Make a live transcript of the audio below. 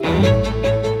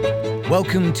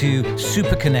Welcome to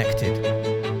Super Connected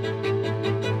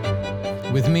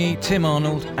with me, Tim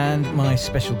Arnold, and my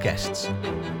special guests.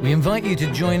 We invite you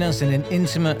to join us in an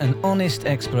intimate and honest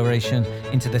exploration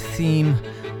into the theme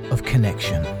of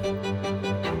connection.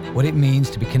 What it means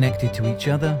to be connected to each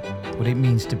other, what it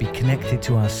means to be connected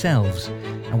to ourselves,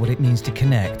 and what it means to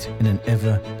connect in an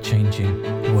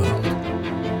ever-changing world.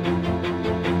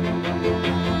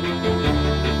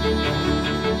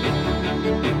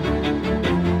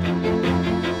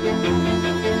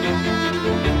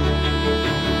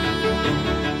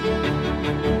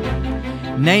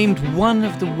 Named one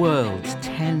of the world's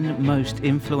 10 most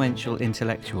influential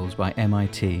intellectuals by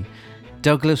MIT,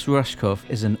 Douglas Rushkoff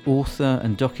is an author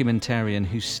and documentarian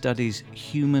who studies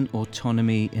human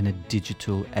autonomy in a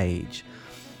digital age.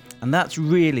 And that's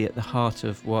really at the heart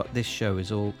of what this show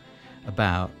is all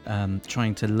about,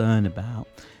 trying to learn about.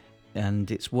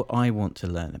 And it's what I want to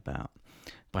learn about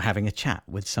by having a chat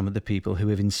with some of the people who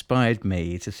have inspired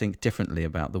me to think differently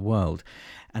about the world.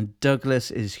 And Douglas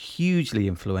is hugely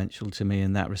influential to me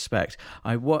in that respect.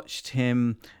 I watched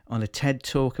him on a TED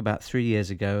Talk about 3 years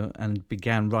ago and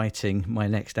began writing my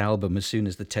next album as soon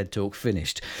as the TED Talk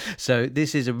finished. So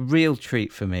this is a real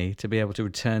treat for me to be able to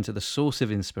return to the source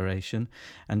of inspiration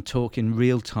and talk in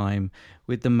real time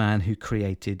with the man who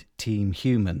created Team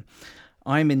Human.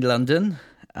 I'm in London,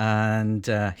 and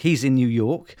he's in New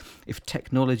York. If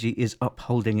technology is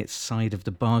upholding its side of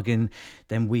the bargain,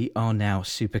 then we are now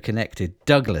super connected.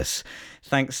 Douglas,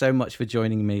 thanks so much for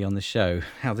joining me on the show.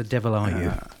 How the devil are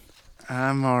you?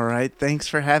 I'm all right. Thanks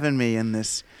for having me in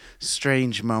this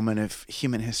strange moment of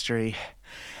human history.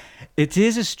 It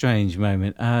is a strange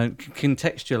moment.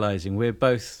 Contextualizing, we're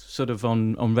both sort of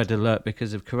on red alert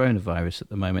because of coronavirus at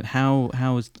the moment. How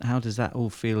does that all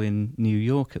feel in New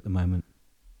York at the moment?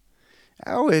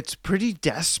 Oh, it's pretty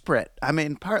desperate. I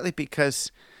mean, partly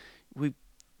because we've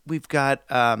got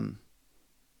kind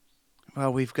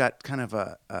of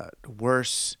a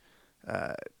worse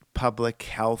public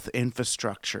health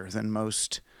infrastructure than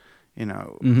most,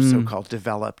 so-called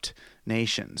developed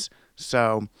nations.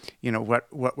 So,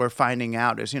 what we're finding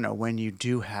out is, when you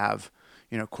do have,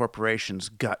 corporations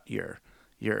gut your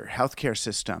healthcare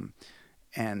system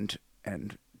and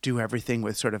do everything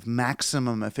with sort of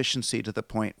maximum efficiency to the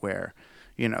point where,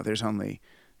 there's only,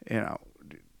 a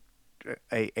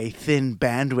thin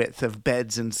bandwidth of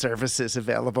beds and services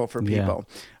available for people.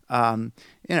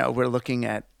 Yeah. We're looking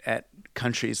at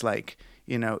countries like,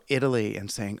 Italy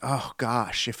and saying, oh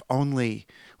gosh, if only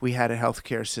we had a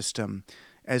healthcare system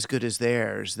as good as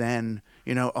theirs, then,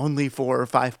 only 4 or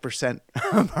 5%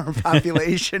 of our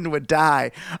population would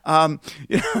die.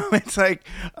 It's like,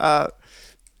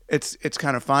 It's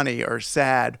kind of funny or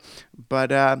sad,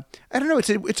 but I don't know.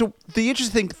 The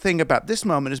interesting thing about this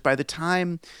moment is by the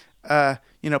time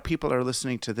people are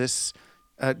listening to this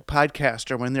podcast,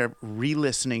 or when they're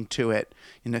re-listening to it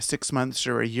 6 months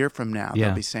or a year from now,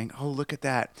 they'll be saying, "Oh, look at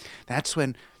that! That's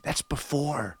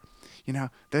before."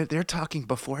 They're talking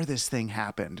before this thing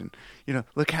happened, and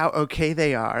look how okay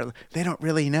they are. They don't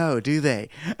really know, do they?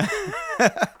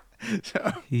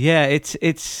 So. Yeah,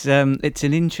 it's an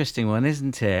interesting one,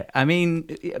 isn't it? I mean,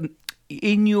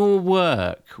 in your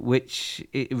work, which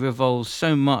it revolves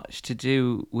so much to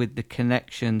do with the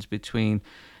connections between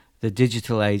the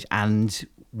digital age and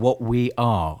what we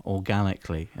are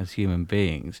organically as human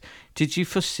beings, did you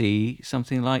foresee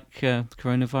something like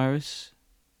coronavirus?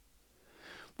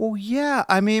 Well, yeah.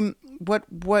 I mean, what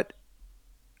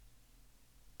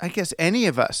I guess any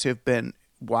of us who've been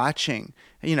watching,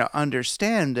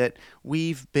 understand that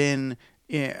we've been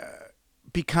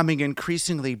becoming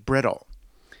increasingly brittle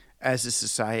as a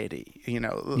society,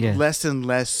 less and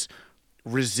less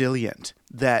resilient,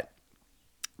 that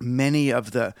many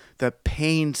of the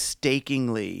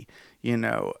painstakingly,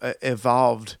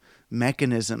 evolved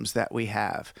mechanisms that we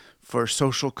have for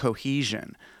social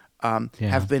cohesion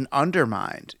have been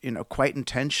undermined, quite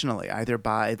intentionally, either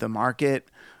by the market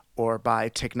or by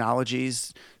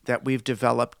technologies that we've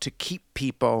developed to keep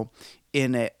people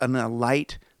in a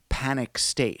light panic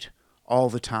state all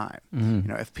the time.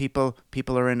 Mm-hmm. If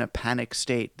people are in a panic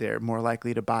state, they're more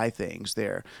likely to buy things.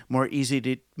 They're more easy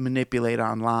to manipulate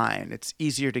online. It's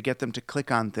easier to get them to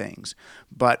click on things.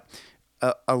 But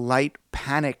a light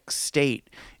panic state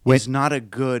is not a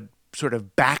good sort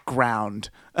of background.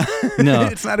 No,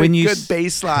 it's not a good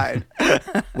baseline.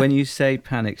 When you say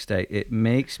panic state, it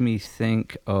makes me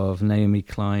think of Naomi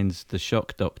Klein's The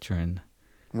Shock Doctrine.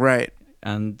 Right.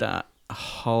 And that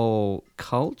whole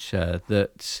culture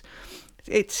that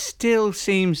it still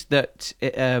seems that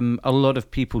a lot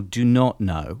of people do not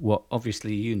know what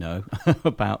obviously you know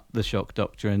about the shock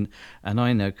doctrine, and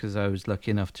I know because I was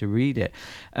lucky enough to read it.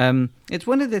 It's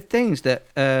one of the things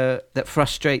that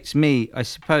frustrates me, I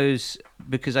suppose,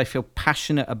 because I feel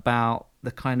passionate about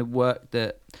the kind of work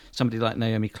that somebody like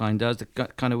Naomi Klein does, the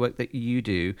kind of work that you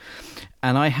do,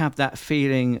 and I have that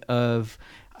feeling of,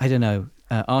 I don't know,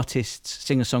 artists,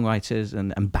 singer-songwriters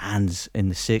and bands in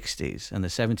the 60s and the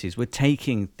 70s were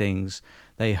taking things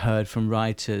they heard from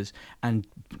writers and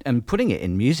putting it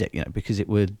in music, because it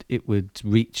would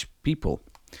reach people.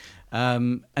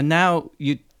 And now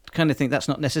you kind of think that's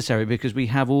not necessary because we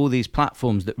have all these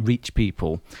platforms that reach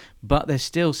people, but there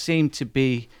still seem to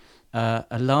be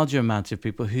a larger amount of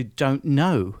people who don't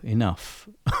know enough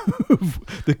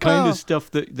of the kind of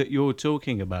stuff that you're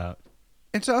talking about.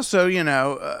 It's also,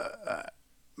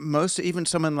 even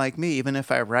someone like me, even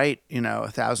if I write, a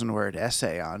 1,000-word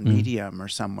essay on Medium or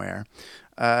somewhere,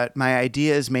 my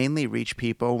ideas mainly reach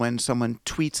people when someone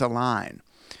tweets a line,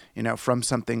 from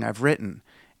something I've written.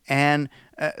 And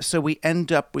so we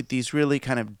end up with these really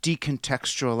kind of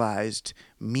decontextualized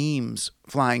memes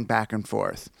flying back and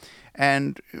forth.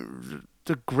 And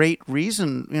the great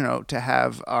reason, to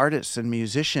have artists and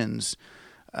musicians,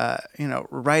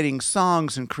 writing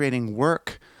songs and creating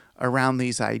work around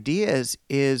these ideas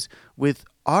is with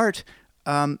art,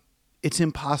 it's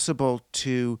impossible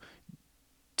to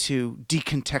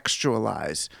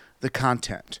decontextualize the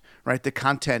content, right? The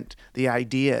content, the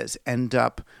ideas end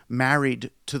up married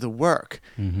to the work.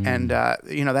 Mm-hmm. And,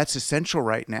 that's essential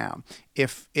right now.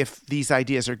 If these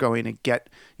ideas are going to get,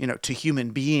 to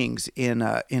human beings in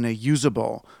a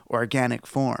usable, organic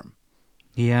form.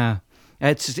 Yeah.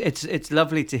 It's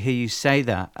lovely to hear you say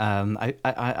that.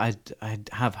 I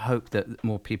have hope that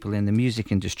more people in the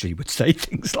music industry would say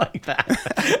things like that.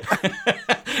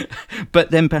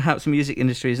 But then perhaps the music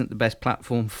industry isn't the best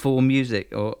platform for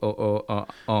music or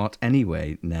art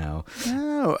anyway now.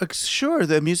 No, sure.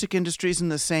 The music industry is in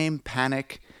the same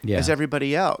panic as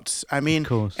everybody else. I mean,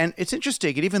 and it's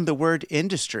interesting. And even the word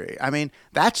industry, I mean,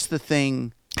 that's the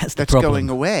thing that's going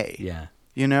away. Yeah.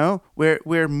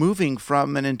 We're moving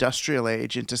from an industrial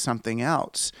age into something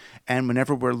else. And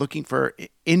whenever we're looking for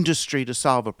industry to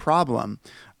solve a problem,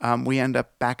 we end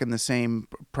up back in the same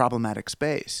problematic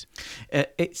space.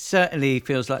 It certainly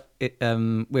feels like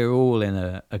we're all in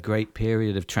a great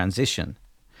period of transition.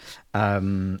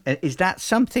 Is that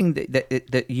something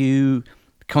that you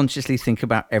consciously think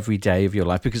about every day of your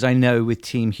life? Because I know with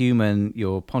Team Human,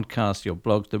 your podcast, your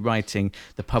blog, the writing,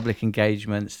 the public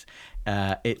engagements,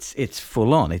 it's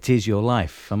full on. It is your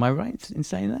life. Am I right in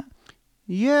saying that?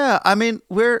 Yeah, I mean,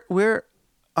 we're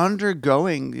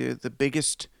undergoing the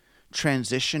biggest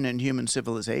transition in human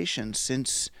civilization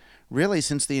since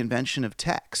the invention of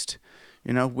text.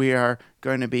 We are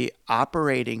going to be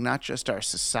operating not just our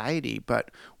society, but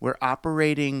we're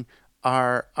operating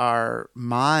our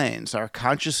minds, our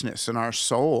consciousness, and our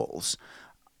souls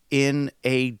in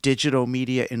a digital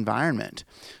media environment.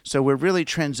 So we're really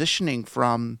transitioning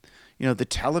from the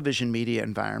television media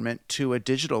environment to a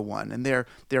digital one, and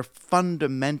they're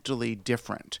fundamentally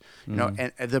different.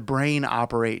 And the brain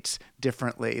operates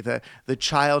differently. The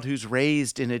child who's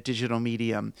raised in a digital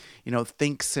medium,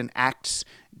 thinks and acts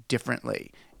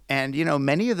differently. And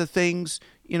many of the things,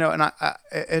 and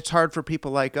it's hard for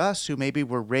people like us who maybe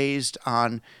were raised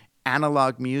on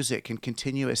analog music and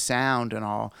continuous sound and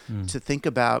all to think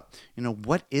about,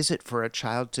 what is it for a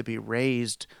child to be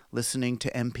raised listening to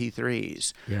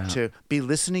MP3s, to be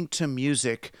listening to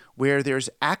music where there's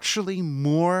actually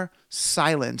more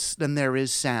silence than there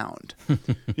is sound.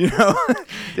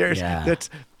 There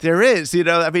is,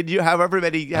 I mean,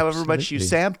 however much you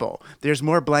sample, there's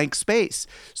more blank space.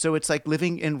 So it's like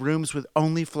living in rooms with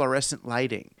only fluorescent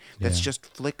lighting that's just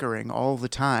flickering all the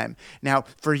time. Now,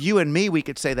 for you and me, we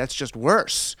could say that's just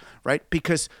worse, right?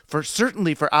 Because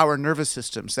certainly for our nervous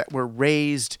systems that were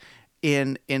raised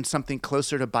in something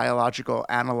closer to biological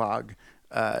analog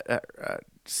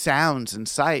sounds and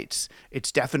sights,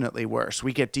 it's definitely worse.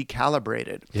 We get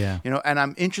decalibrated. And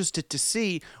I'm interested to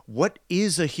see what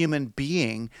is a human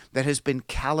being that has been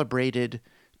calibrated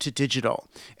to digital,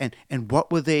 and what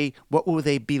will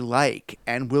they be like,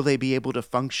 and will they be able to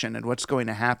function, and what's going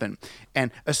to happen,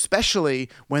 and especially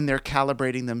when they're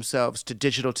calibrating themselves to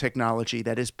digital technology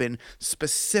that has been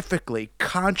specifically,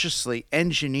 consciously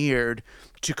engineered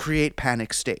to create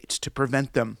panic states, to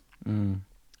prevent them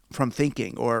from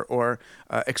thinking or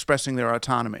expressing their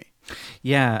autonomy.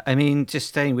 Yeah, I mean, just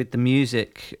staying with the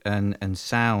music and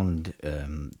sound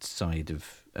side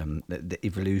of the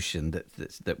evolution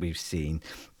that we've seen,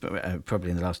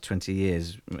 probably in the last 20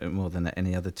 years more than at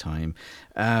any other time.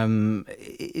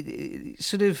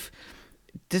 Sort of,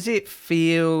 does it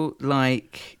feel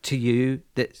like to you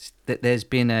that there's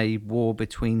been a war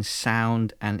between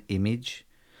sound and image?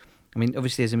 I mean,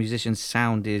 obviously, as a musician,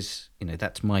 sound is,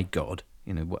 that's my god.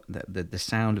 What the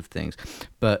sound of things,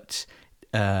 but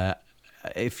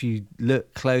if you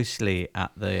look closely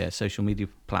at the social media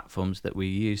platforms that we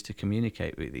use to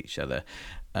communicate with each other,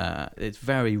 it's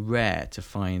very rare to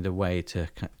find a way to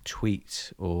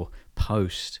tweet or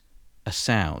post a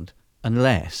sound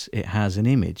unless it has an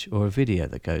image or a video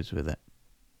that goes with it.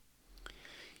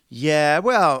 Yeah,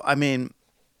 well, I mean,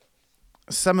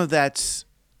 some of that's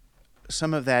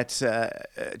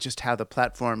just how the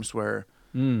platforms were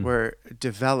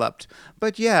developed.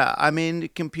 But yeah, I mean,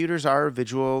 computers are a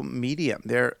visual medium.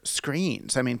 They're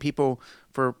screens. I mean, people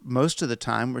for most of the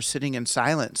time were sitting in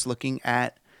silence looking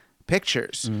at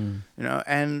pictures,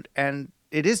 and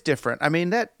it is different. I mean,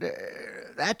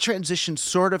 that transition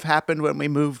sort of happened when we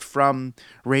moved from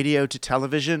radio to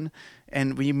television,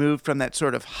 and we moved from that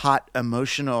sort of hot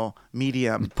emotional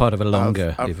medium, part of a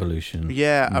longer evolution,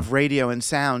 of radio and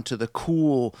sound, to the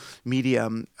cool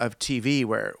medium of TV,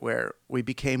 where we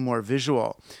became more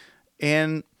visual.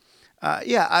 And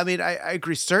I mean, I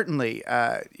agree. Certainly,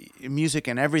 music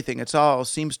and everything, it's all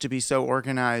seems to be so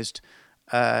organized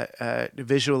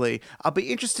visually. I'll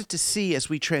be interested to see as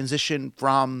we transition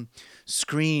from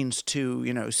screens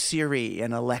to Siri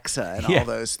and Alexa and all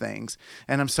those things.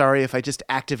 And I'm sorry if I just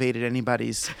activated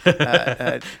anybody's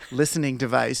listening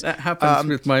device. That happens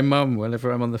with my mum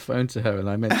whenever I'm on the phone to her and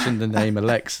I mention the name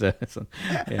Alexa.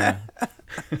 Yeah.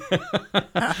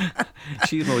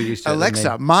 She's more used to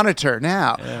Alexa, monitor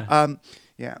now.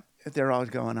 Yeah. They're all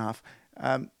going off.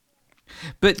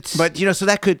 But so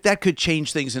that could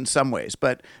change things in some ways.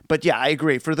 But yeah, I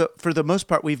agree. For the most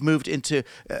part, we've moved into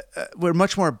we're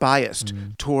much more biased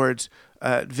towards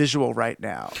visual right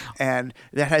now, and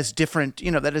that has different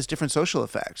social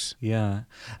effects. Yeah,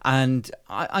 and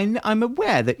I'm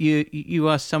aware that you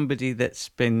are somebody that's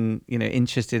been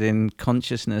interested in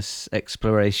consciousness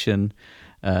exploration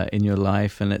in your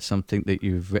life, and it's something that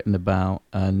you've written about.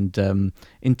 And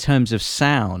in terms of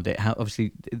sound,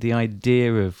 obviously the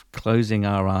idea of closing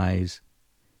our eyes,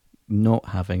 not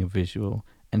having a visual,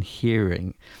 and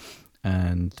hearing,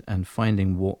 and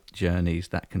finding what journeys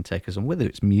that can take us on, whether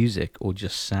it's music or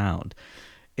just sound,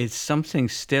 is something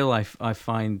still I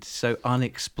find so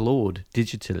unexplored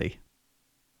digitally.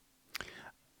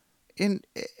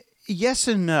 Yes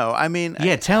and no. I mean,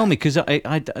 tell me, because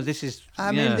this is.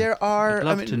 I mean, there are. I'd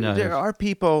love to know. There are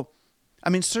people. I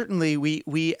mean, certainly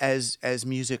we as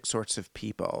music sorts of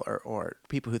people, or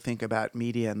people who think about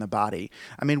media and the body.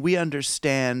 I mean, we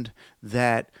understand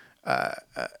that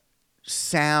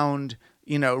sound,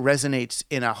 resonates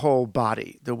in a whole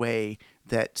body the way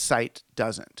that sight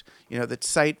doesn't. That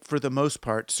sight, for the most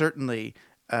part, certainly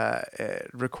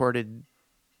recorded,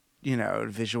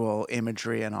 visual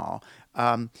imagery and all.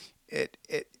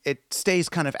 It stays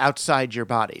kind of outside your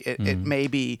body. It may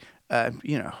be,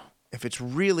 if it's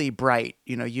really bright,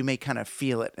 you may kind of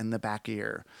feel it in the back of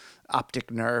your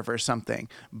optic nerve or something.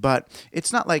 But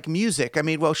it's not like music. I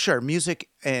mean, well, sure, music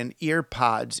and ear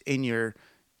pods in your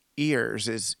ears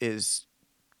is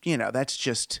that's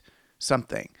just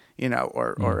something,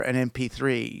 or an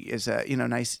MP3 is a,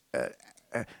 nice,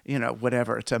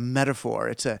 whatever. It's a metaphor.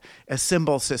 It's a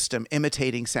symbol system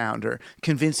imitating sound or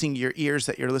convincing your ears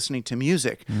that you're listening to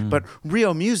music. But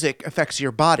real music affects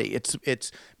your body.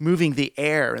 It's moving the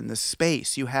air and the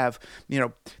space. You have,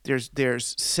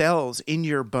 there's cells in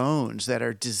your bones that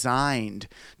are designed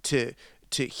to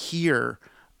hear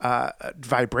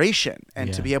vibration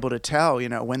and to be able to tell,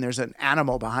 when there's an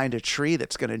animal behind a tree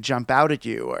that's going to jump out at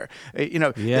you, or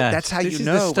that's how this you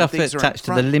know the stuff when things attached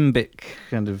to the limbic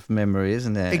kind of memory,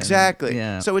 isn't it? Exactly.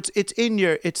 And, so it's in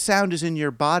your sound is in your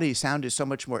body. Sound is so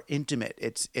much more intimate.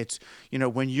 It's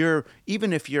when you're,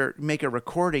 even if you're make a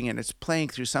recording and it's playing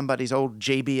through somebody's old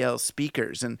JBL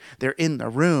speakers and they're in the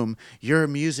room, your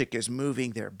music is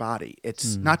moving their body.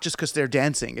 It's not just because they're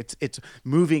dancing. It's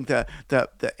moving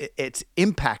it's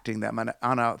impacting them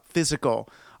on a physical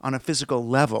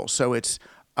level. So it's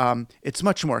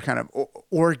much more kind of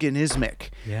organismic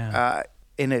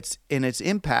in its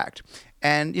impact.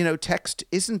 And text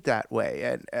isn't that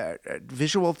way. And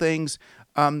visual things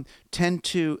tend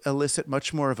to elicit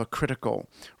much more of a critical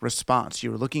response.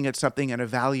 You're looking at something and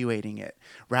evaluating it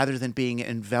rather than being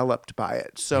enveloped by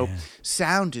it. So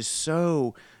sound is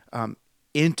so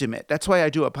intimate. That's why I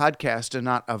do a podcast and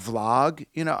not a vlog.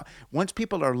 You know, once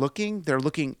people are looking, they're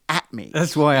looking at me.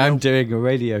 That's why I'm doing a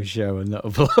radio show and not a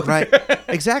vlog. Right.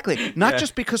 Exactly. Not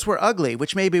just because we're ugly,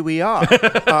 which maybe we are.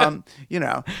 You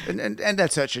know, and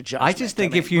that's such a judgment. I just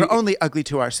think if you... We're only ugly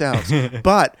to ourselves,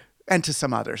 but... and to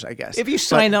some others, I guess. If you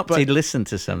sign up to listen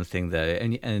to something, though,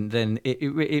 and then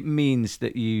it means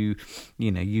that you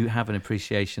have an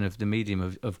appreciation of the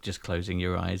medium of just closing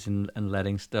your eyes and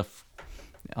letting stuff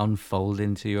unfold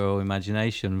into your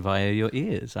imagination via your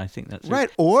ears. I think that's right.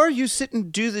 Or you sit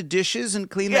and do the dishes and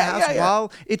clean the house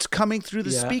while it's coming through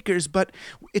the speakers, but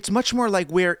it's much more like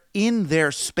we're in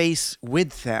their space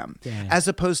with them, as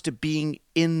opposed to being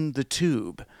in the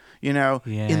tube, you know,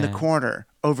 in the corner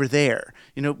over there.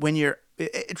 You know, when you're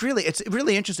it's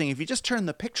really interesting. If you just turn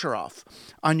the picture off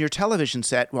on your television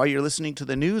set while you're listening to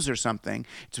the news or something,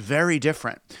 it's very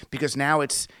different, because now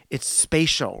it's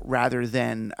spatial rather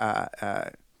than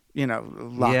locked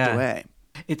away.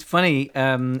 It's funny,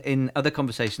 in other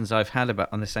conversations I've had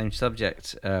on the same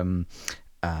subject, and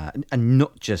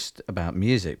not just about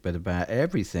music, but about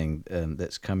everything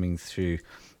that's coming through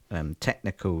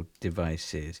technical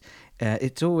devices,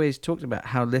 it's always talked about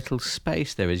how little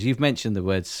space there is. You've mentioned the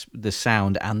words, the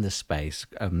sound and the space,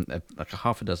 like a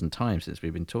half a dozen times since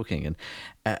we've been talking.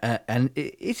 And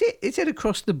is it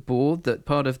across the board that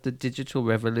part of the digital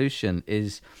revolution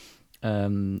is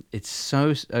it's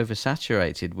so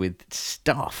oversaturated with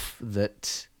stuff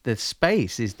that the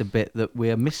space is the bit that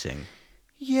we're missing?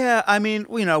 Yeah, I mean,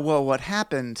 what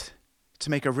happened, to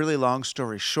make a really long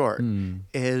story short,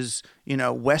 is,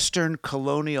 Western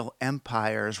colonial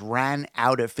empires ran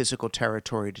out of physical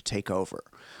territory to take over.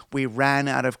 We ran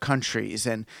out of countries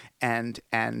and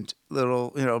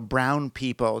little, brown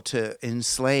people to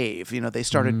enslave. They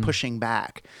started pushing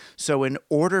back. So in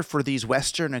order for these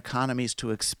Western economies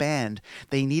to expand,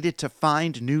 they needed to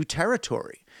find new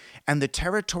territory. And the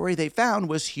territory they found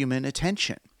was human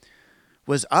attention.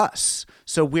 Was us.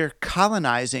 So we're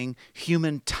colonizing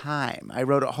human time. I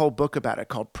wrote a whole book about it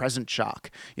called Present Shock,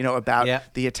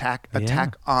 about the attack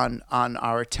on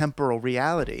our temporal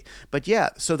reality. But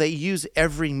so they use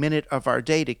every minute of our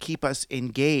day to keep us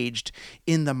engaged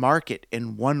in the market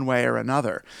in one way or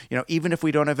another. Even if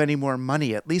we don't have any more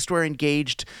money, at least we're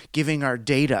engaged giving our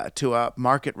data to a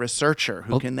market researcher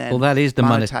who can then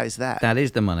monetize that. That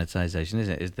is the monetization,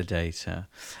 isn't it? Is the data.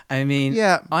 I mean,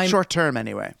 short term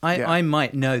anyway. I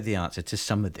might know the answer to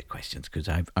some of the questions because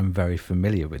I'm very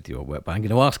familiar with your work, but I'm going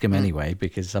to ask them anyway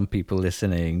because some people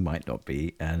listening might not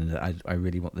be, and I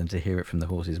really want them to hear it from the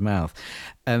horse's mouth.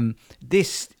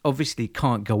 This obviously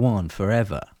can't go on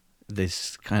forever.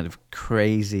 This kind of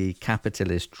crazy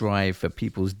capitalist drive for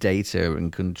people's data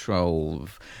and control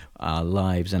of our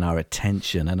lives and our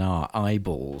attention and our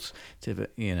eyeballs.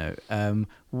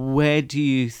 Where do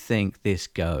you think this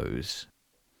goes?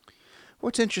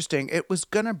 What's interesting, it was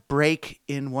going to break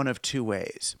in one of two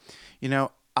ways.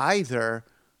 Either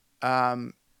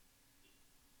the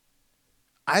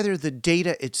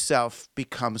data itself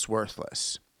becomes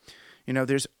worthless.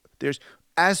 There's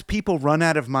as people run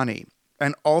out of money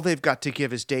and all they've got to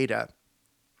give is data,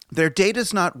 their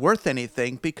data's not worth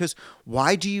anything, because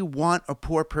why do you want a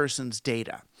poor person's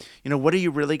data? What are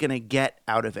you really going to get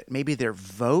out of it? Maybe their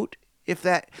vote, if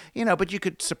that, but you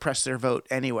could suppress their vote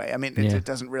anyway. I mean, it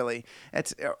doesn't really,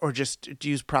 or just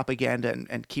use propaganda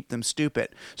and keep them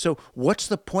stupid. So what's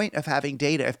the point of having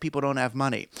data if people don't have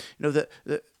money?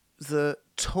 The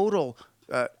total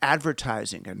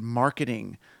advertising and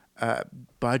marketing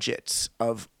budgets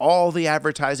of all the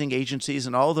advertising agencies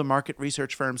and all the market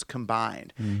research firms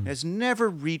combined has never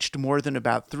reached more than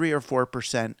about 3 or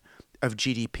 4% of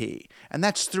GDP. And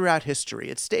that's throughout history.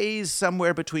 It stays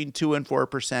somewhere between 2 and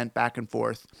 4% back and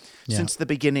forth since the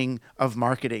beginning of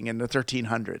marketing in the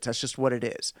 1300s. That's just what it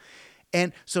is.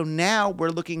 And so now we're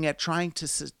looking at trying to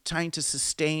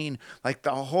sustain like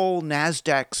the whole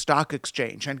NASDAQ stock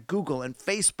exchange and Google and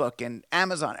Facebook and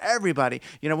Amazon, everybody,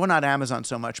 well, not Amazon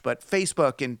so much, but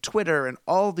Facebook and Twitter and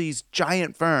all these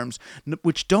giant firms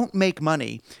which don't make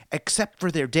money except for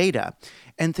their data,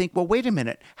 and think, well, wait a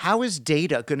minute, how is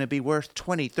data going to be worth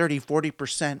 20, 30,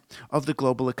 40% of the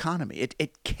global economy?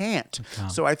 It can't.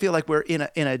 So I feel like we're in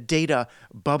a data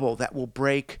bubble that will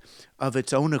break of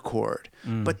its own accord.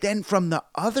 But then from the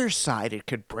other side, it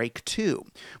could break too,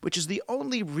 which is the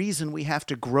only reason we have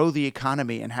to grow the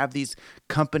economy and have these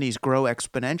companies grow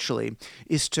exponentially,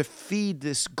 is to feed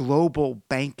this global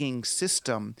banking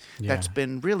system that's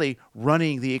been really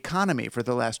running the economy for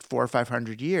the last 400 or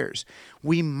 500 years.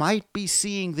 We might be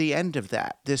seeing the end of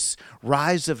that, this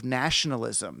rise of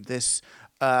nationalism, this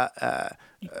do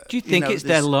you think it's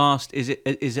their last? Is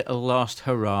it a last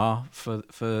hurrah for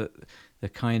the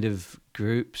kind of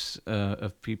groups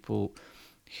of people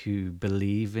who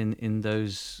believe in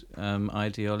those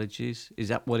ideologies? Is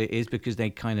that what it is? Because they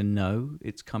kind of know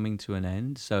it's coming to an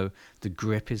end, so the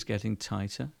grip is getting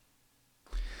tighter?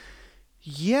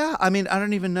 Yeah, I mean, I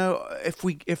don't even know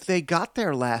if they got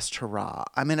their last hurrah.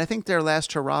 I mean, I think their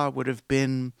last hurrah would have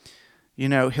been,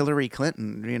 Hillary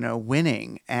Clinton,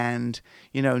 winning, and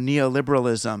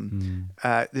neoliberalism,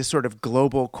 this sort of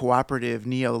global cooperative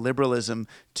neoliberalism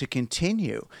to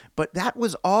continue. But that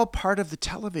was all part of the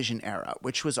television era,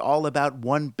 which was all about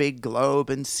one big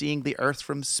globe and seeing the Earth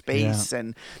from space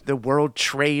and the World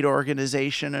Trade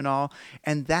Organization and all,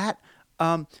 and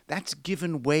that's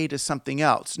given way to something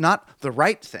else, not the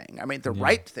right thing. I mean, the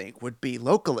right thing would be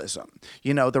localism.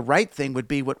 The right thing would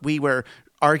be what we were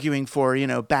arguing for,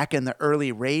 back in the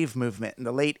early rave movement in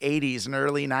the late 80s and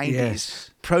early 90s,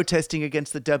 protesting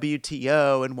against the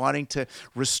WTO and wanting to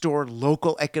restore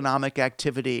local economic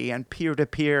activity and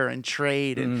peer-to-peer and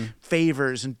trade and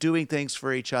favors and doing things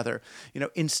for each other.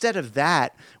 Instead of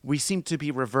that, we seem to be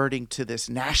reverting to this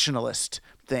nationalist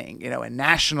thing, and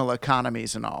national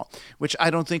economies and all, which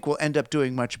I don't think will end up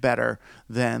doing much better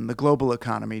than the global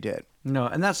economy did. No,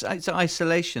 and it's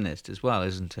isolationist as well,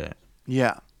 isn't it?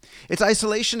 Yeah. It's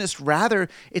isolationist. Rather,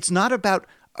 it's not about,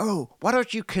 why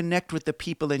don't you connect with the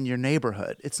people in your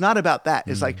neighborhood? It's not about that.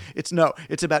 It's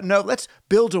it's about, let's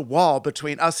build a wall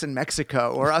between us and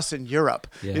Mexico or us and Europe.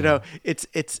 Yeah.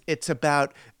 It's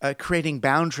about creating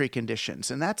boundary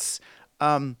conditions. And that's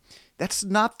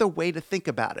not the way to think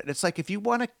about it. It's like, if you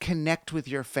want to connect with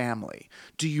your family,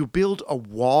 do you build a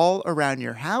wall around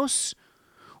your house,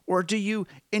 or do you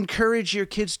encourage your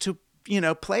kids to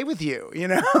play with you?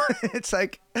 It's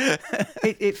like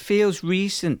it feels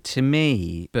recent to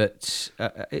me, but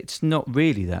it's not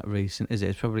really that recent, is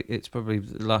it? It's probably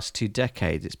the last 2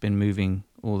 decades. It's been moving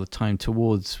all the time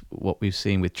towards what we've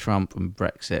seen with Trump and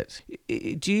Brexit.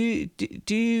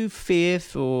 Do you fear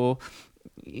for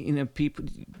people,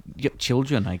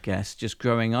 children, I guess, just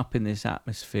growing up in this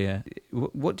atmosphere?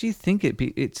 What do you think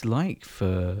it's like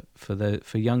for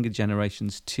younger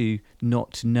generations to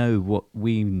not know what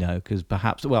we know? Because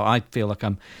perhaps, I feel like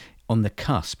I'm on the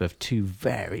cusp of 2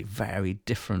 very, very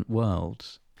different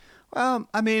worlds. Well,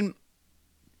 I mean,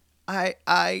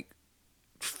 I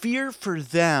fear for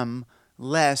them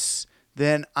less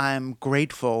than I'm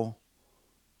grateful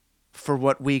for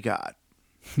what we got.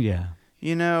 Yeah.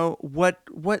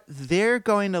 What they're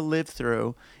going to live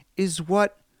through is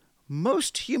what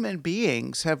most human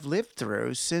beings have lived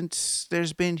through since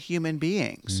there's been human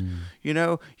beings.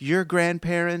 Your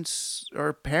grandparents,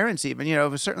 or parents even,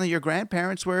 certainly your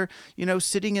grandparents were,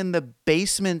 sitting in the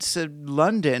basements of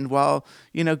London while,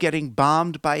 getting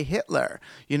bombed by Hitler.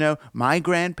 My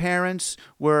grandparents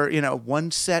were,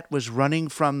 one set was running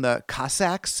from the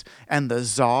Cossacks and the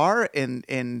Tsar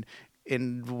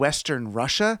in Western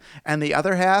Russia, and the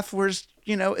other half was,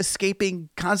 escaping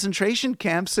concentration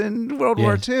camps in World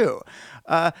War II.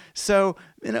 So,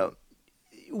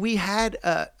 we had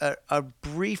a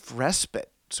brief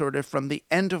respite sort of from the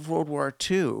end of World War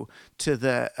II to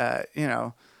the,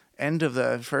 end of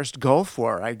the first Gulf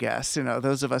War, I guess.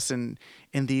 Those of us in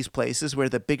these places where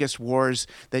the biggest wars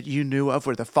that you knew of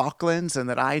were the Falklands and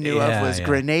that I knew of was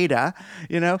Grenada,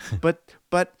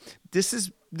 but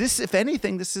this, if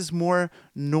anything, this is more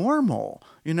normal,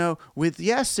 with,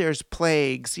 yes, there's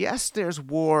plagues, yes, there's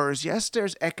wars, yes,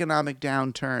 there's economic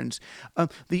downturns.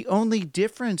 The only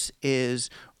difference is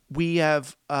we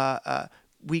got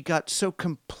so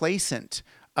complacent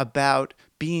about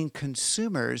being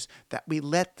consumers that we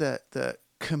let the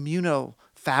communal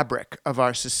fabric of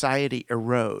our society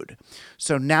erode.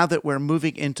 So now that we're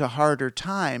moving into harder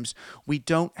times, we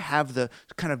don't have the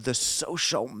kind of the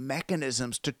social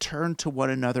mechanisms to turn to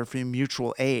one another for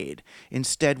mutual aid.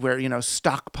 Instead, we're,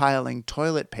 stockpiling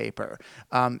toilet paper,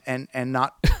 and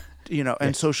not,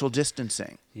 and social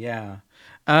distancing. Yeah.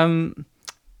 I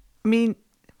mean,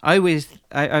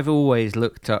 I've always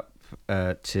looked up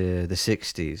to the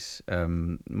 60s.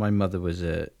 My mother was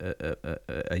a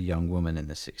young woman in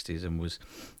the 60s and was,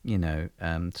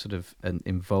 sort of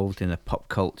involved in a pop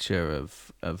culture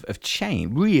of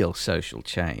change, real social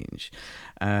change.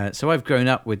 So I've grown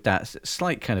up with that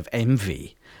slight kind of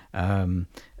envy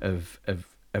of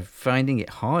finding it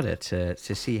harder to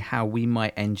see how we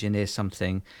might engineer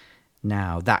something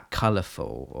now that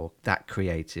colourful or that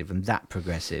creative and that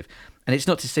progressive. And it's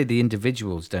not to say the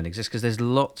individuals don't exist, because there's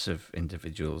lots of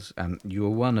individuals, you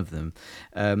are one of them,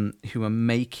 who are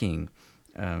making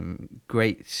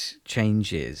great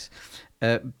changes.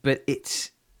 But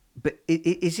it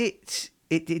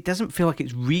doesn't feel like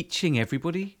it's reaching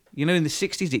everybody You know, in the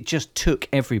 60s, it just took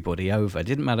everybody over. It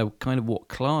didn't matter kind of what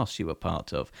class you were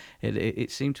part of.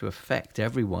 It seemed to affect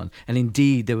everyone. And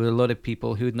indeed, there were a lot of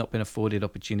people who had not been afforded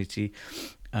opportunity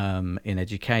in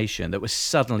education that were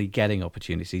suddenly getting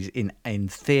opportunities in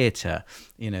theatre,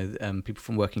 people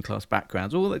from working class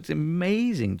backgrounds, all those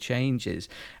amazing changes.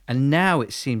 And now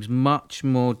it seems much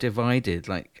more divided,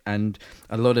 and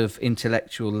a lot of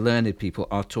intellectual, learned people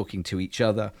are talking to each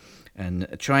other and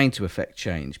trying to affect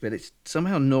change, but it's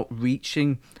somehow not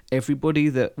reaching everybody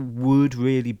that would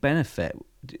really benefit.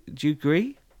 Do you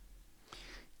agree?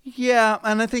 Yeah,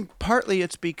 and I think partly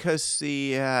it's because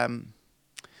the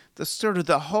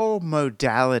whole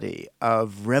modality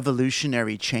of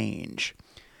revolutionary change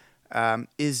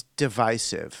is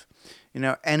divisive,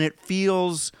 and it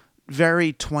feels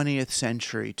very 20th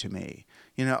century to me.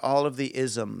 All of the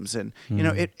isms, and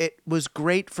it was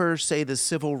great for, say, the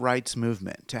civil rights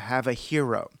movement to have a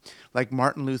hero like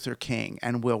Martin Luther King,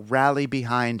 and we'll rally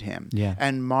behind him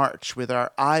and march with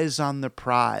our eyes on the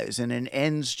prize and an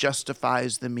ends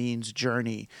justifies the means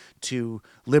journey to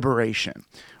liberation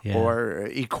or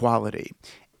equality.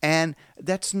 And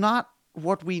that's not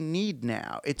what we need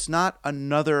now. It's not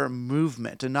another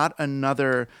movement and not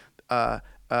another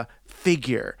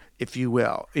figure, if you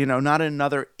will, not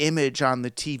another image on the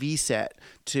TV set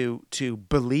to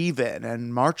believe in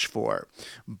and march for,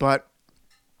 but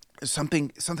something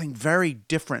very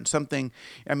different. Something,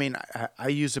 I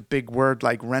use a big word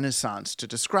like Renaissance to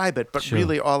describe it, but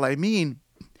really all I mean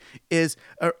is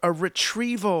a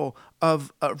retrieval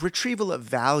of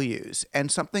values, and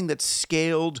something that's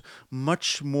scaled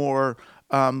much more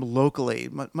locally,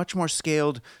 much more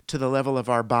scaled to the level of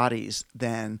our bodies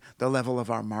than the level of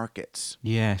our markets.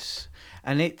 Yes,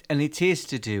 and it is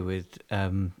to do with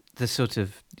the sort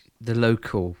of the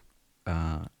local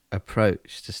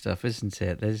approach to stuff, isn't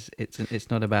it? It's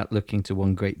not about looking to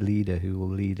one great leader who will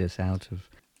lead us out of.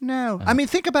 No,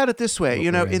 think about it this way.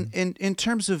 In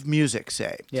terms of music,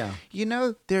 say. Yeah.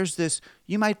 There's this.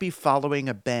 You might be following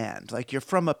a band, like you're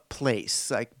from a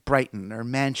place like Brighton or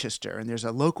Manchester, and there's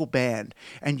a local band,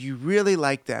 and you really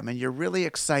like them, and you're really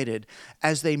excited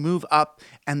as they move up,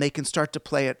 and they can start to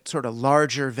play at sort of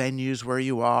larger venues where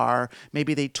you are.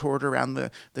 Maybe they toured around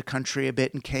the country a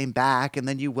bit and came back, and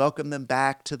then you welcome them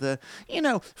back to the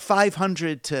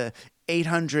 500 to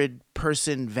 800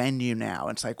 person venue now.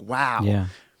 It's like, wow. Yeah.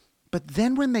 But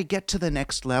then when they get to the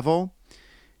next level,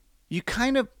 you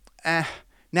kind of,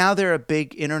 now they're a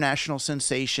big international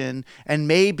sensation, and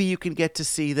maybe you can get to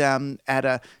see them at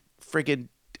a friggin'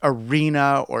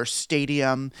 arena or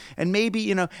stadium, and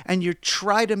maybe, and you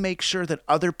try to make sure that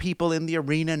other people in the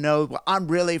arena know, well, I'm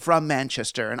really from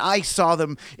Manchester, and I saw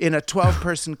them in a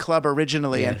 12-person club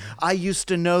originally, and I used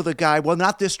to know the guy, well,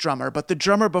 not this drummer, but the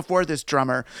drummer before this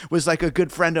drummer was like a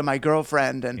good friend of my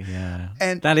girlfriend, and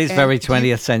that is very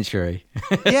 20th century.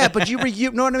 Yeah, but you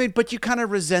know what I mean? But you kind of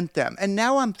resent them. And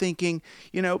now I'm thinking,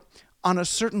 on a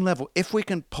certain level, if we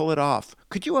can pull it off,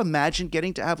 could you imagine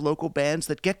getting to have local bands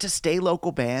that get to stay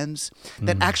local bands,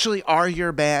 that actually are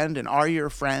your band and are your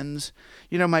friends?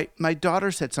 My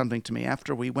daughter said something to me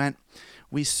after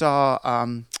we saw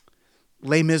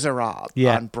Les Miserables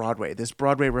on Broadway, this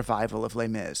Broadway revival of Les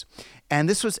Mis. And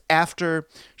this was after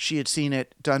she had seen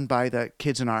it done by the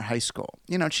kids in our high school.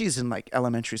 She's in like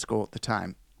elementary school at the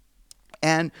time.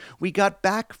 And we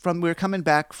were coming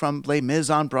back from Les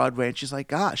Mis on Broadway, and she's like,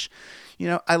 gosh,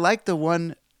 I like the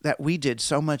one that we did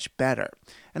so much better.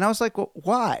 And I was like, well,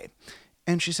 why?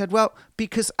 And she said, well,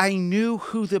 because I knew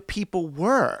who the people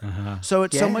were. So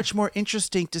it's so much more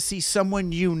interesting to see someone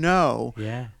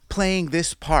playing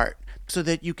this part, so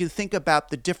that you can think about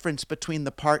the difference between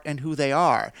the part and who they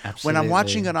are. Absolutely. When I'm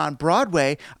watching it on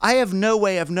Broadway, I have no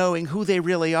way of knowing who they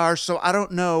really are, so I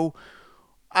don't know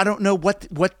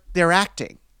what they're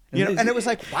acting. And it was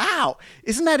like, wow,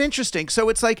 isn't that interesting? So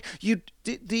it's like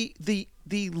the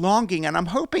longing, and I'm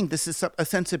hoping this is a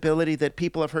sensibility that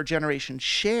people of her generation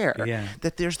share,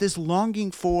 that there's this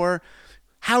longing for,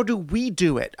 how do we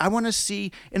do it? I want to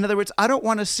see, in other words, I don't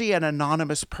want to see an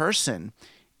anonymous person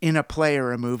in a play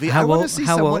or a movie. I want to see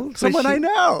someone I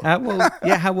know.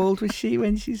 How old was she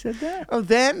when she said that?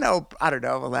 I don't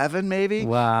know, 11 maybe.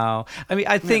 Wow.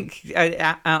 I think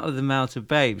out of the mouth of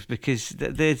babes, because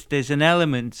there's an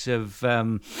element of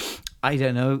I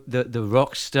don't know, the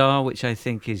rock star, which I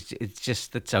think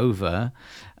that's over.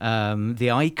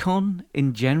 The icon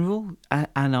in general,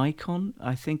 an icon,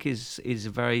 I think is a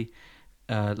very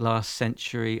last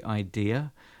century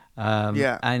idea.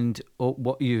 And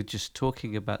what you were just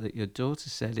talking about that your daughter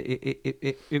said,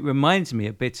 it reminds me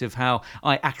a bit of how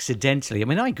I accidentally, I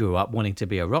mean, I grew up wanting to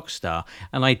be a rock star,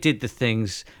 and I did the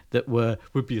things that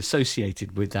would be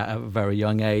associated with that at a very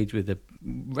young age, with the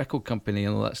record company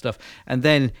and all that stuff. And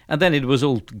then it was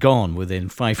all gone within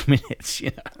 5 minutes,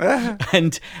 you know.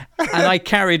 and I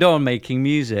carried on making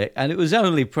music, and it was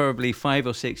only probably 5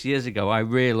 or 6 years ago I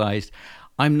realized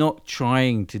I'm not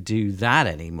trying to do that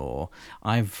anymore.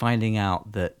 I'm finding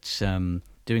out that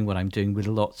doing what I'm doing with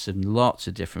lots and lots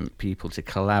of different people to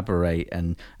collaborate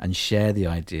and share the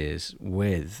ideas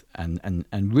with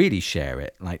and really share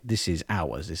it. Like, this is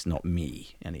ours, it's not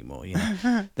me anymore. You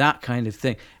know? That kind of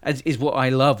thing is what I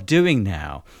love doing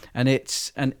now. And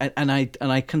it's and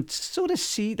I can sort of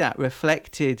see that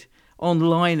reflected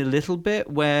online a little bit,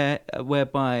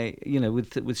 whereby, you know,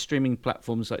 with streaming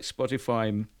platforms like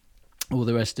Spotify, all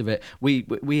the rest of it,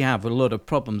 we have a lot of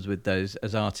problems with those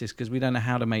as artists because we don't know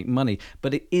how to make money.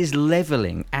 But it is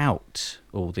leveling out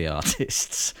all the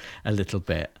artists a little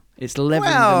bit. It's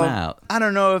leveling them out. I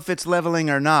don't know if it's leveling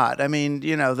or not. I mean,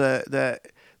 you know, the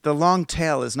long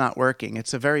tail is not working.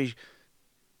 There's a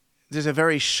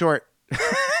very short.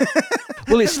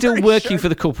 Well, it's still working for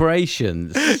the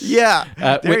corporations. Yeah,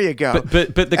 there you go. But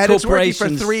the and corporations, it's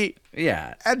working for three.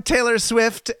 Yeah, and Taylor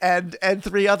Swift and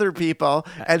 3 other people,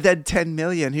 and then 10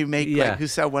 million who make who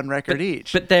sell one record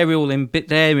each. But they're all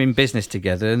they're in business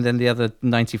together, and then the other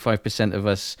 95% of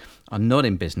us are not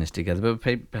in business together.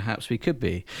 But perhaps we could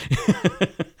be.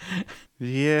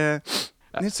 Yeah,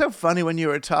 it's so funny when you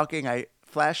were talking. I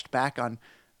flashed back on.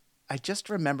 I just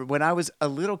remember when I was a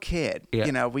little kid. Yeah.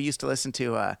 You know, we used to listen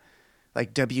to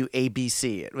like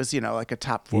WABC. It was, you know, like a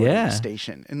top 40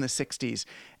 station in the 60s,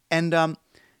 and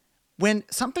when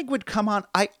something would come on,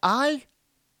 I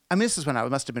mean, this is when I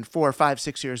must have been 4, 5,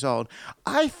 6 years old.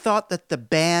 I thought that the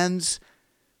bands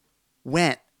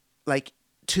went like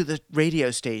to the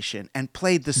radio station and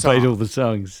played the song. Played all the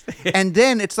songs. And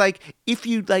then it's like, if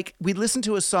you like, we'd listen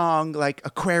to a song like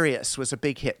Aquarius was a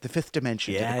big hit, The Fifth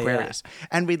Dimension did Aquarius. Yeah.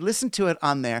 And we'd listen to it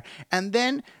on there. And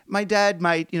then my dad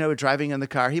might, you know, driving in the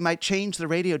car, he might change the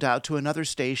radio dial to another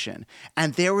station.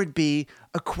 And there would be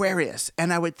Aquarius.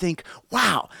 And I would think,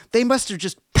 wow, they must have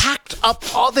just packed up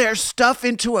all their stuff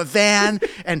into a van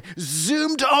and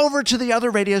zoomed over to the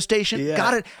other radio station. Yeah.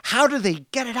 Got it. How do they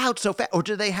get it out so fast? Or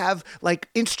do they have like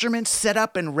instruments set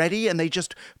up and ready and they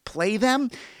just play them?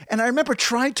 And I remember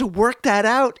trying to work that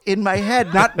out in my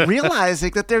head, not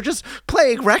realizing that they're just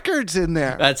playing records in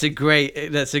there. That's a great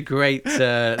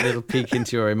little peek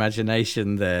into your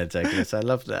imagination there, Douglas. I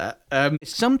love that.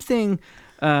 Something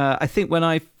I think when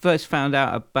I first found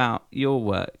out about your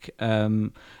work,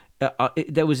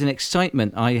 there was an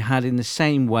excitement I had in the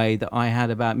same way that I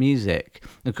had about music,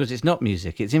 because it's not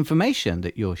music, it's information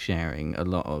that you're sharing a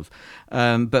lot of,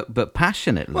 but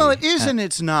passionately. Well, it is and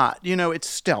it's not. You know, it's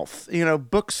stealth. You know,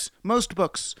 most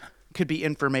books could be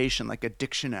information like a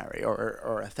dictionary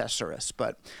or a thesaurus,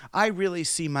 but I really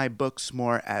see my books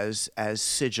more as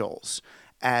sigils,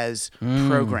 as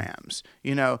programs,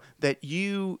 you know, that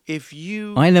if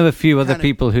you... I know a few other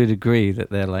people who'd agree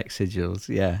that they're like sigils,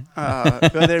 yeah.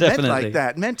 Well, they're meant like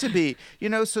that, meant to be, you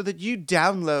know, so that you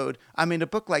download... I mean, a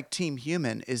book like Team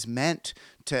Human is meant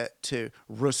to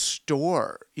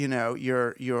restore, you know,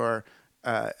 your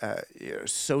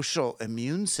social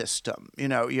immune system, you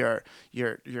know, your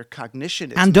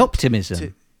cognition. And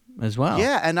optimism as well.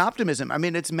 Yeah, and optimism. I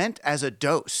mean, it's meant as a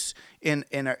dose in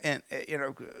you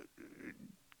know...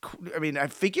 I mean,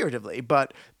 figuratively,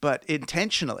 but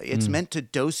intentionally. It's meant to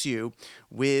dose you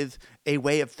with a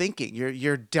way of thinking.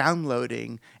 You're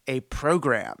downloading a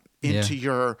program into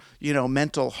your, you know,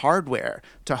 mental hardware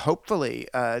to hopefully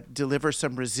deliver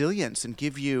some resilience and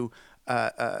give you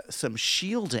some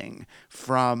shielding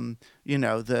from, you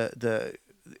know, the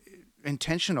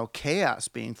intentional chaos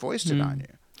being foisted on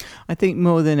you. I think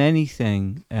more than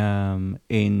anything,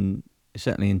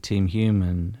 certainly in Team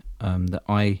Human,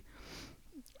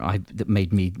 that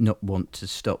made me not want to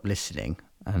stop listening,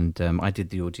 and I did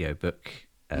the audiobook,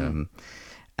 and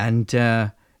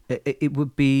it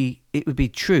would be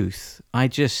truth. I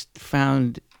just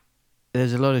found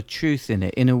there's a lot of truth in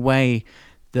it in a way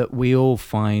that we all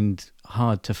find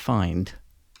hard to find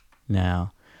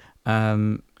now.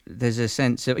 There's a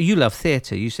sense of, you love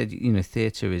theatre. You said, you know,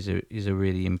 theatre is a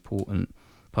really important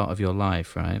part of your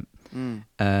life, right?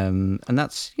 And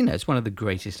that's, you know, it's one of the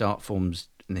greatest art forms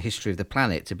in the history of the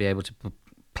planet, to be able to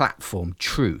platform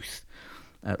truth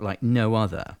like no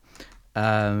other.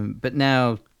 But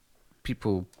now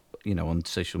people, you know, on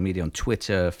social media, on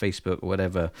Twitter, Facebook, or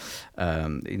whatever,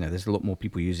 you know, there's a lot more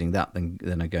people using that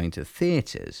than are going to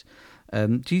theatres.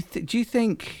 Do you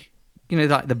think,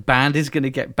 like the band is going to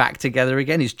get back together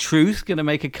again? Is Truth going to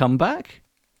make a comeback?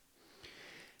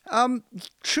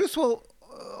 Truth will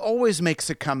always makes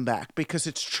a comeback because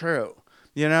it's true,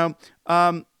 and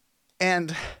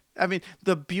I mean,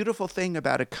 the beautiful thing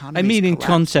about economies. I mean, in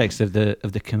context of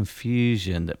the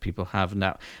confusion that people have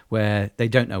now, where they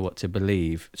don't know what to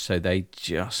believe, so they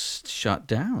just shut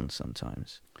down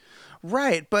sometimes.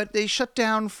 Right, but they shut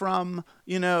down from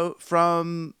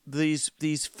these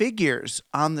figures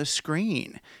on the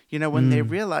screen. When they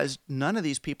realize none of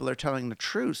these people are telling the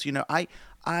truth. I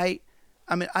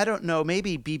mean, I don't know.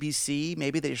 Maybe BBC.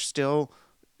 Maybe they're still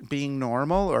being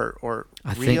normal or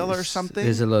real or something.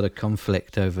 There's a lot of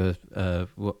conflict over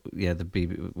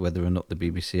whether or not the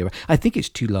BBC. I think it's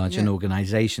too large an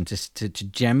organisation to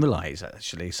generalise.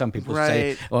 Actually, some people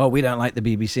say, "Oh, we don't like the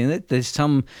BBC." And there's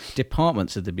some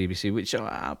departments of the BBC which are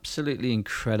absolutely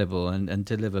incredible and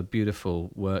deliver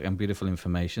beautiful work and beautiful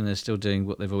information. They're still doing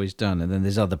what they've always done, and then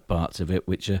there's other parts of it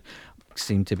which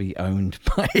seem to be owned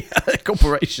by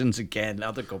corporations again,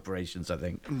 other corporations, I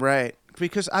think. Right.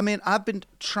 Because, I mean, I've been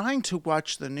trying to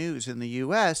watch the news in the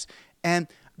U.S., and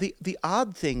the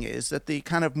odd thing is that the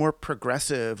kind of more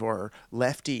progressive or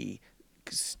lefty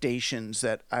stations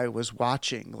that I was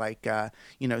watching, like,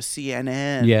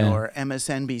 CNN or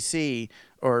MSNBC,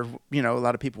 or, a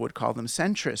lot of people would call them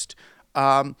centrist,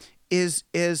 I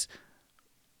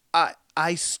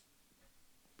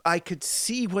could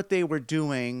see what they were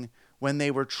doing when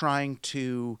they were trying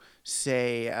to,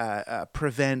 say,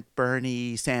 prevent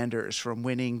Bernie Sanders from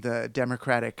winning the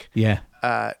Democratic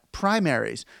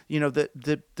primaries.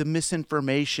 The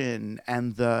misinformation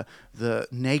and the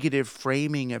negative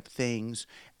framing of things.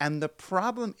 And the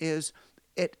problem is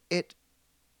it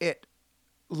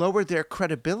lowered their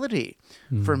credibility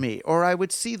for me. Or I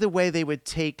would see the way they would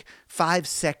take 5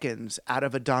 seconds out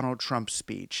of a Donald Trump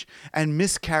speech and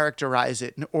mischaracterize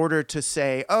it in order to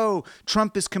say, oh,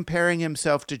 Trump is comparing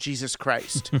himself to Jesus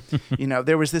Christ.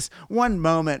 There was this one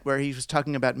moment where he was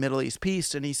talking about Middle East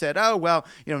peace, and he said, oh, well,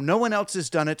 no one else has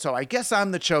done it, so I guess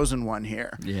I'm the chosen one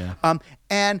here. Yeah.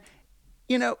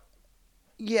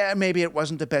 Maybe it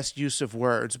wasn't the best use of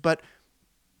words, but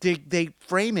They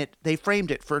framed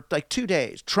it for like 2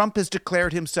 days. Trump has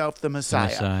declared himself the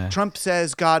Messiah. Trump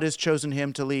says God has chosen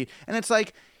him to lead. And it's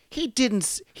like, he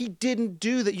didn't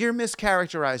do that. You're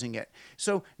mischaracterizing it.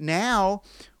 So now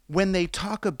when they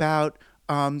talk about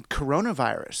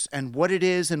coronavirus and what it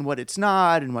is and what it's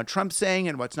not and what Trump's saying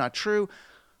and what's not true,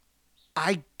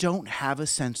 I don't have a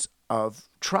sense of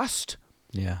trust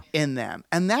in them.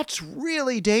 And that's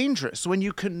really dangerous when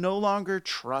you can no longer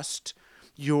trust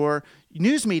your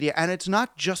news media. And it's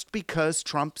not just because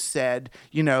Trump said,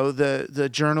 the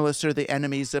journalists are the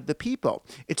enemies of the people.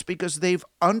 It's because they've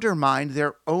undermined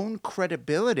their own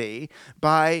credibility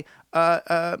by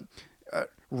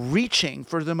reaching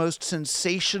for the most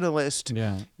sensationalist,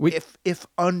 if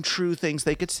untrue things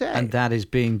they could say. And that is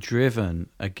being driven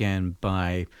again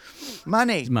by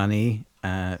money,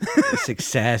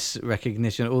 success,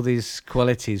 recognition, all these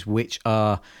qualities which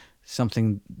are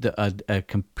something that are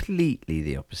completely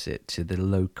the opposite to the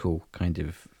local kind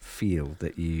of feel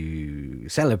that you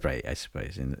celebrate, I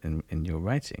suppose, in your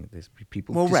writing. There's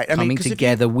people coming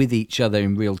together with each other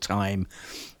in real time,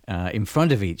 in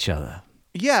front of each other.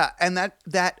 Yeah, and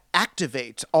that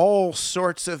activates all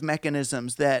sorts of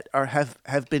mechanisms that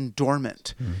have been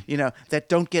dormant, that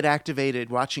don't get activated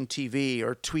watching TV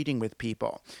or tweeting with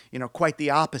people. Quite the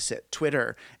opposite.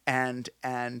 Twitter and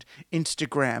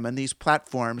Instagram and these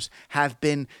platforms have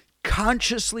been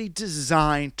consciously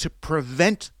designed to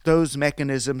prevent those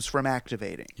mechanisms from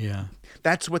activating. Yeah.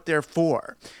 That's what they're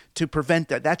for, to prevent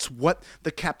that. That's what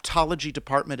the captology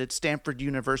department at Stanford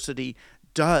University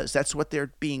does. That's what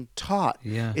they're being taught.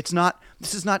 Yeah.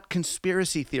 This is not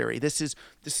conspiracy theory. This is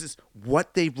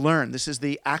what they've learned. This is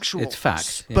the actual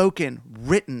spoken,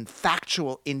 written,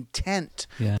 factual intent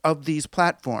of these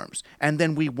platforms. And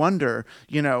then we wonder,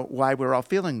 why we're all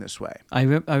feeling this way. I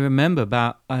remember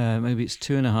about maybe it's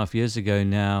 2.5 years ago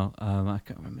now. I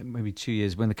can't remember, maybe 2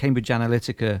 years, when the Cambridge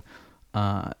Analytica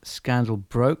scandal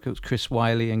broke. It was Chris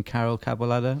Wylie and Carol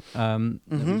Cadwalladr,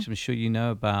 which I'm sure you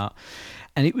know about.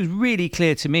 And it was really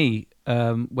clear to me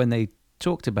when they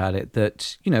talked about it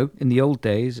that, in the old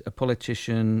days, a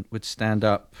politician would stand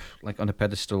up like on a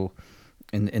pedestal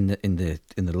in the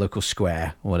local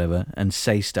square or whatever and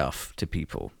say stuff to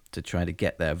people to try to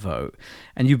get their vote,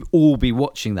 and you'd all be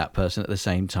watching that person at the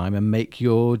same time and make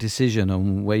your decision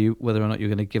on whether or not you're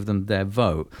going to give them their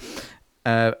vote.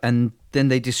 And then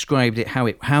they described it how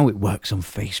it works on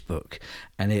Facebook,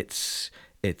 and it's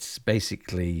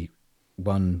basically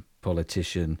one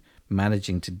politician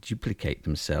managing to duplicate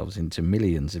themselves into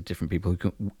millions of different people who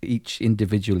can each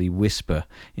individually whisper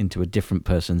into a different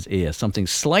person's ear something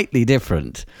slightly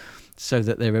different, so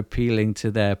that they're appealing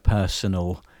to their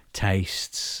personal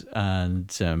tastes and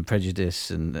prejudice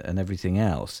and everything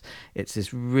else. It's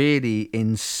this really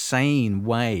insane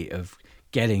way of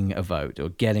getting a vote or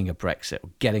getting a Brexit or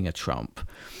getting a Trump.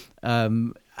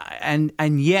 And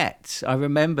yet I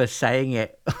remember saying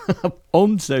it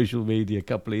on social media a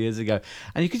couple of years ago,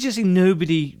 and you could just see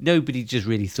nobody just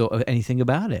really thought of anything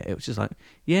about it. It was just like,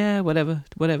 yeah, whatever,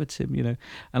 Tim, you know.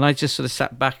 And I just sort of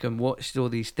sat back and watched all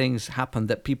these things happen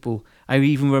that people. I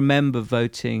even remember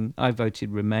voting. I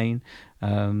voted Remain.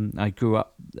 I grew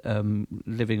up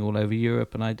living all over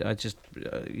Europe, and I just,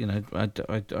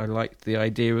 I liked the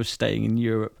idea of staying in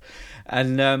Europe,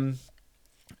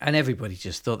 and everybody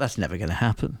just thought that's never going to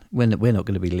happen. We're not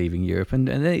going to be leaving Europe. And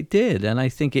it did. And I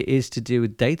think it is to do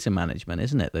with data management,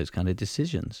 isn't it? Those kind of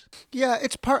decisions. Yeah,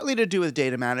 it's partly to do with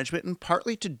data management and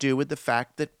partly to do with the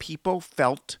fact that people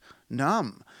felt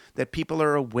numb, that people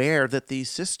are aware that these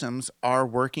systems are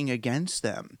working against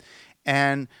them.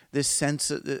 And this sense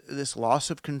of this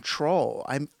loss of control.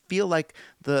 I feel like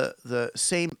the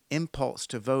same impulse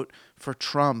to vote for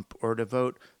Trump or to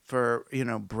vote for,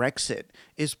 Brexit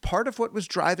is part of what was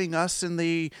driving us in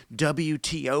the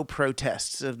WTO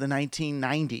protests of the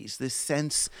 1990s. This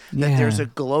sense that there's a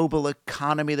global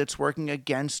economy that's working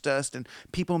against us and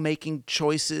people making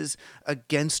choices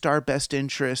against our best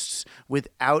interests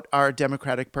without our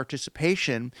democratic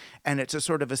participation. And it's a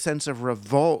sort of a sense of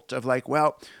revolt of like,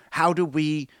 well, how do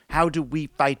we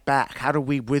fight back? How do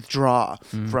we withdraw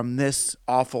from this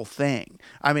awful thing?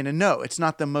 I mean, and no, it's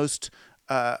not the most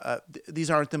these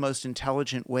aren't the most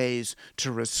intelligent ways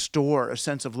to restore a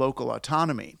sense of local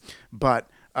autonomy, but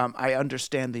I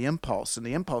understand the impulse, and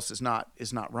the impulse is not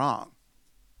wrong.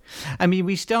 I mean,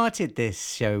 we started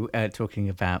this show talking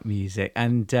about music,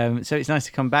 and so it's nice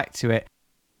to come back to it.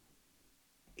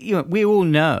 We all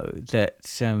know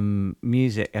that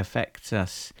music affects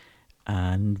us,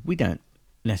 and we don't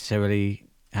necessarily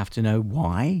have to know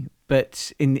why.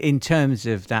 But in terms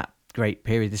of that great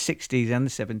period, the 60s and the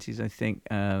 70s, I think,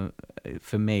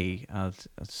 for me, are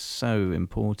so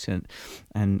important.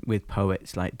 And with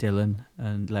poets like Dylan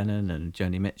and Lennon and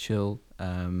Joni Mitchell,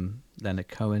 Leonard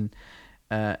Cohen,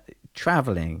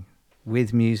 traveling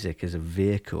with music as a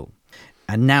vehicle.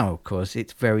 And now, of course,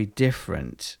 it's very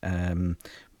different.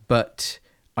 But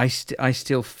I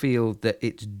still feel that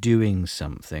it's doing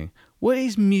something. What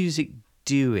is music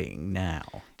doing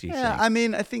now, do you think? I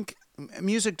mean, I think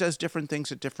music does different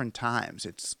things at different times.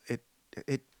 It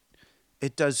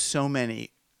does so many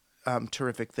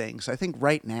terrific things. I think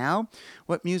right now,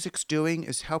 what music's doing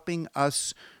is helping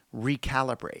us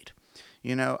recalibrate,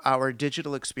 our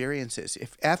digital experiences.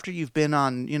 If after you've been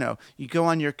on, you go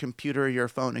on your computer or your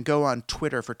phone and go on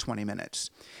Twitter for 20 minutes,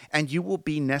 and you will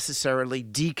be necessarily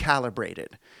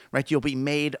decalibrated, right? You'll be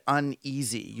made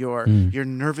uneasy. Your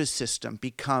nervous system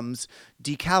becomes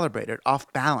decalibrated,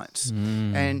 off balance.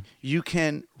 And you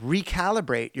can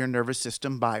recalibrate your nervous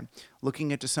system by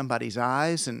looking into somebody's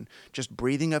eyes and just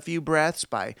breathing a few breaths,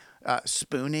 by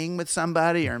spooning with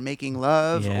somebody or making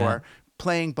love or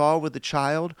playing ball with a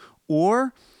child,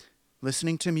 or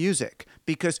listening to music,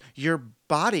 because your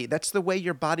body, that's the way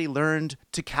your body learned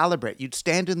to calibrate. You'd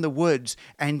stand in the woods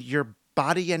and your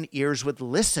body and ears would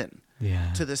listen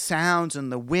to the sounds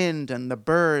and the wind and the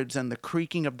birds and the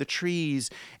creaking of the trees.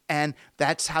 And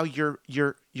that's how your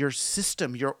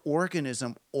system, your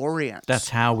organism orients. That's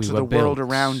how we to were the built world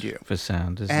around you for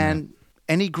sound, isn't and it?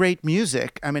 Any great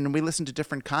music, I mean, we listen to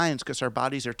different kinds because our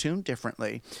bodies are tuned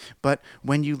differently. But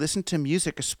when you listen to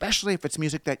music, especially if it's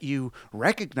music that you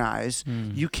recognize,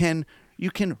 you can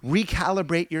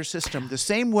recalibrate your system the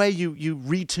same way you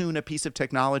retune a piece of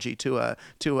technology to a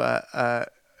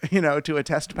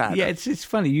test pattern. Yeah, it's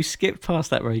funny. You skipped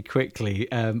past that very quickly,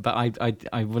 but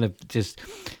I want to just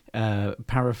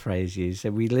paraphrase you.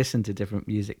 So we listen to different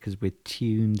music because we're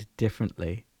tuned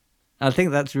differently. I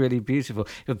think that's really beautiful.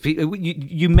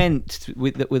 You meant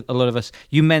with a lot of us.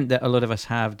 You meant that a lot of us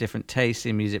have different tastes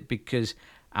in music because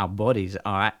our bodies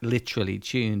are literally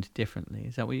tuned differently.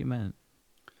 Is that what you meant?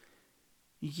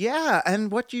 Yeah, and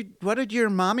what did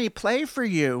your mommy play for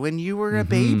you when you were a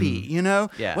baby?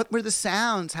 Yeah. What were the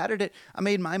sounds? How did it? I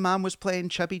mean, my mom was playing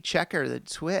Chubby Checker, the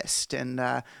twist, and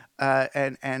I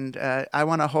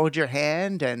Want to Hold Your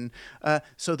Hand, and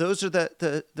so those are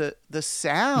the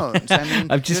sounds. I mean,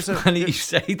 I'm just funny you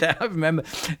say that. I remember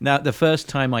now the first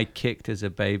time I kicked as a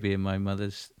baby in my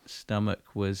mother's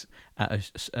stomach was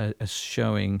at a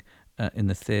showing in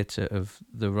the theatre of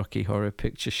the Rocky Horror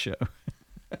Picture Show.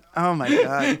 Oh my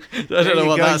God! I don't know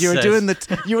what that you were says.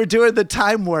 doing the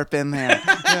time warp in there.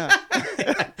 Yeah.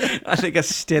 I think I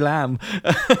still am.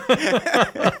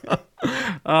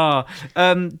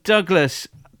 Douglas,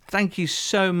 thank you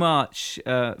so much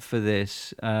for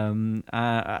this.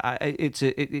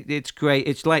 It's great.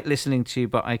 It's like listening to you,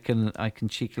 but I can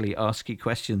cheekily ask you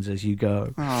questions as you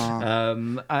go.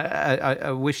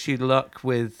 I wish you luck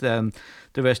with the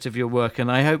rest of your work, and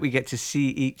I hope we get to see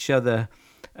each other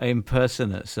in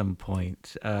person at some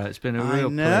point. It's been a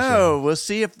real pleasure. We'll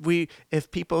see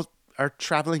if people are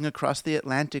traveling across the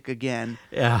Atlantic again.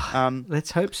 Yeah,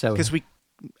 let's hope so. Because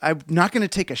I'm not going to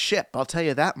take a ship. I'll tell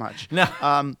you that much. No.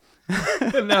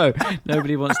 No,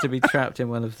 nobody wants to be trapped in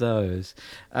one of those.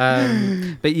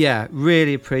 But yeah,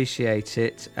 really appreciate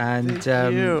it. And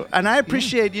Thank you. And I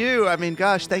appreciate you. I mean,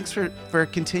 gosh, thanks for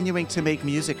continuing to make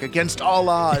music against all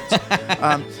odds.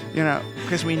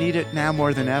 Because we need it now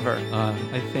more than ever.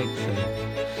 I think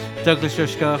so. Douglas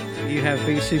Rushkoff, you have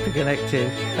been super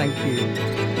connected. Thank you.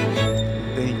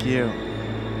 Thank you.